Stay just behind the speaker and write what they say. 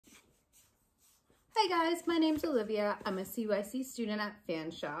Hi guys, my name's Olivia. I'm a CYC student at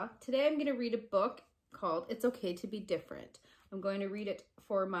Fanshawe. Today I'm going to read a book called It's Okay to Be Different. I'm going to read it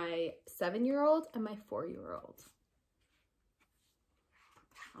for my 7-year-old and my 4-year-old.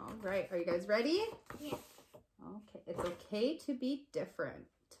 All right, are you guys ready? Yeah. Okay, it's okay to be different.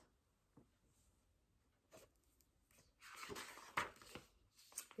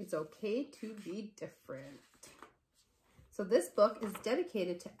 It's okay to be different. So this book is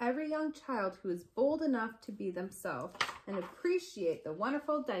dedicated to every young child who is bold enough to be themselves and appreciate the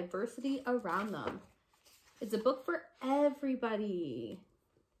wonderful diversity around them. It's a book for everybody.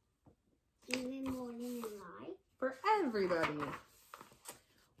 Even more than life. For everybody.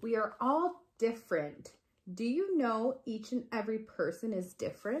 We are all different. Do you know each and every person is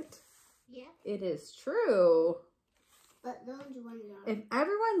different? Yeah. It is true. But those ones are. If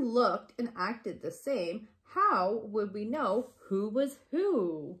everyone looked and acted the same, how would we know who was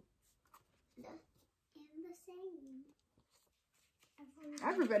who? The same.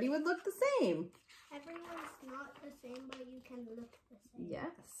 Everybody would look the same. Everyone's not the same, but you can look the same.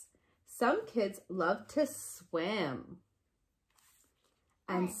 Yes. Some kids love to swim.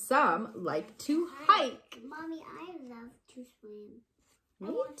 And some like to hike. Mommy, I love to swim.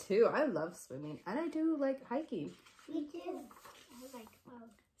 Me too. I love swimming. And I do like hiking. Me too. I like both.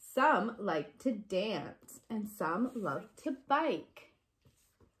 Some like to dance. And some love to bike.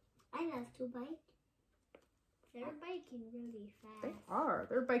 I love to bike. They're biking really fast. They are.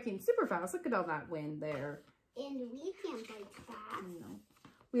 They're biking super fast. Look at all that wind there. And we can bike fast. No.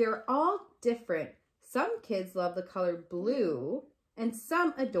 We are all different. Some kids love the color blue. And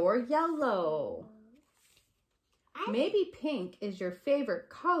some adore yellow. Maybe pink is your favorite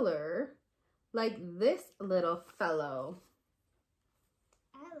color, like this little fellow.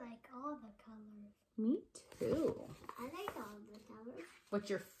 I like all the colors. Me too. I like all the colors. What's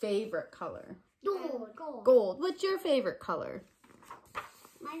your favorite color? Gold. Gold. What's your favorite color?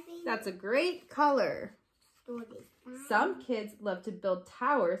 My favorite. That's a great color. Gold is fine. Some kids love to build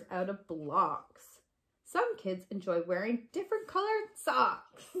towers out of blocks. Some kids enjoy wearing different colored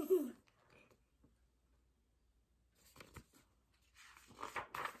socks.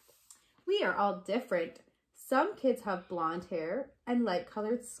 We are all different. Some kids have blonde hair and light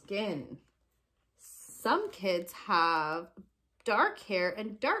colored skin. Some kids have dark hair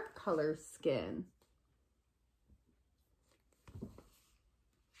and dark colored skin.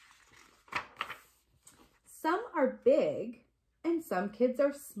 Some are big and some kids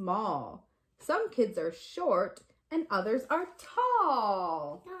are small. Some kids are short and others are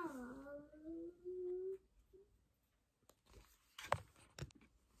tall.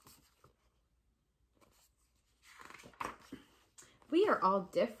 We are all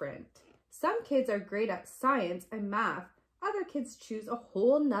different. Some kids are great at science and math. Other kids choose a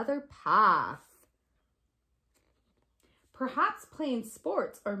whole nother path. Perhaps playing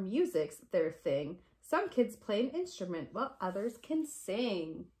sports or music's their thing. Some kids play an instrument while others can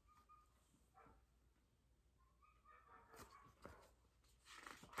sing.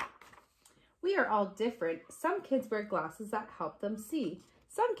 We are all different. Some kids wear glasses that help them see.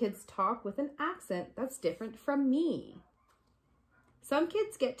 Some kids talk with an accent that's different from me. Some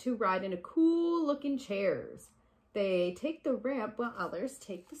kids get to ride in cool looking chairs. They take the ramp while others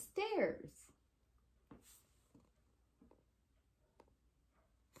take the stairs.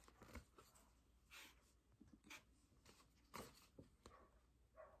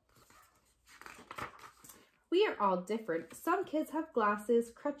 We are all different. Some kids have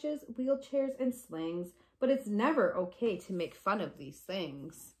glasses, crutches, wheelchairs, and slings, but it's never okay to make fun of these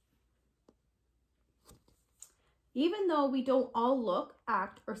things. Even though we don't all look,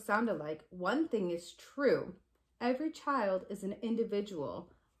 act, or sound alike, one thing is true. Every child is an individual,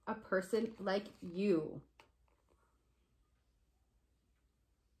 a person like you.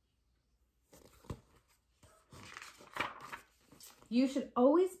 You should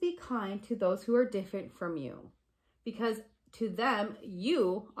always be kind to those who are different from you, because to them,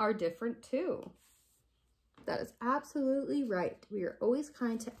 you are different too. That is absolutely right. We are always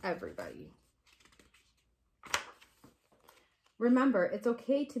kind to everybody. Remember, it's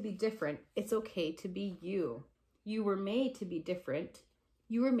okay to be different. It's okay to be you. You were made to be different.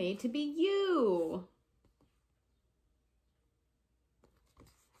 You were made to be you.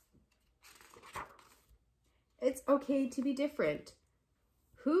 It's okay to be different.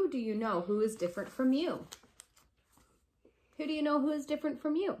 Who do you know who is different from you? Who do you know who is different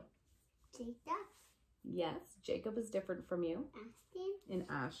from you? Jacob. Yes, Jacob is different from you. Ashton. And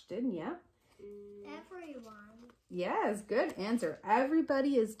Ashton, yeah. Everyone. Yes, good answer.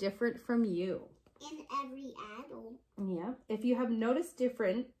 Everybody is different from you. And every adult. Yeah. If you have noticed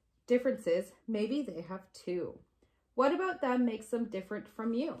different differences, maybe they have too. What about them makes them different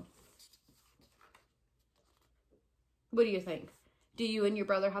from you? What do you think? Do you and your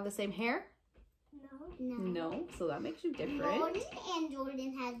brother have the same hair? No, so that makes you different. Morgan and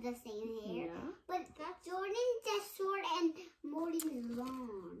Jordan have the same hair. Yeah. But Jordan's just short and Morgan's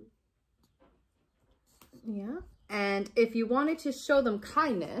long. Yeah. And if you wanted to show them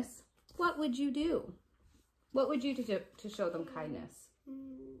kindness, what would you do? What would you do to show them kindness?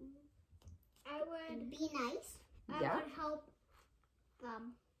 I would be nice. Yeah. I would help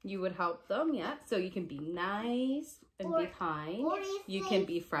them. You would help them, yeah. So you can be nice and be kind. Or if You they, can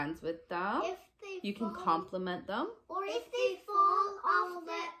be friends with them. If they You can fall, compliment them. Or if they fall off,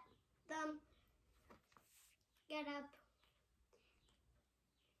 let them get up.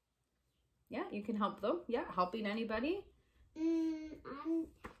 Yeah, you can help them. Yeah, helping anybody.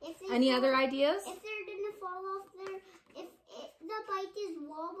 If they Any fall, other ideas? If they're gonna fall off the bike is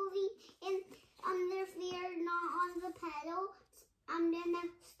wobbly and their feet are not on the pedal, I'm gonna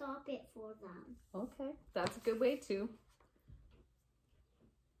stop it for them. Okay, that's a good way too.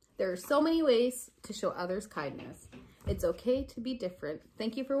 There are so many ways to show others kindness. It's okay to be different.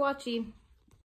 Thank you for watching.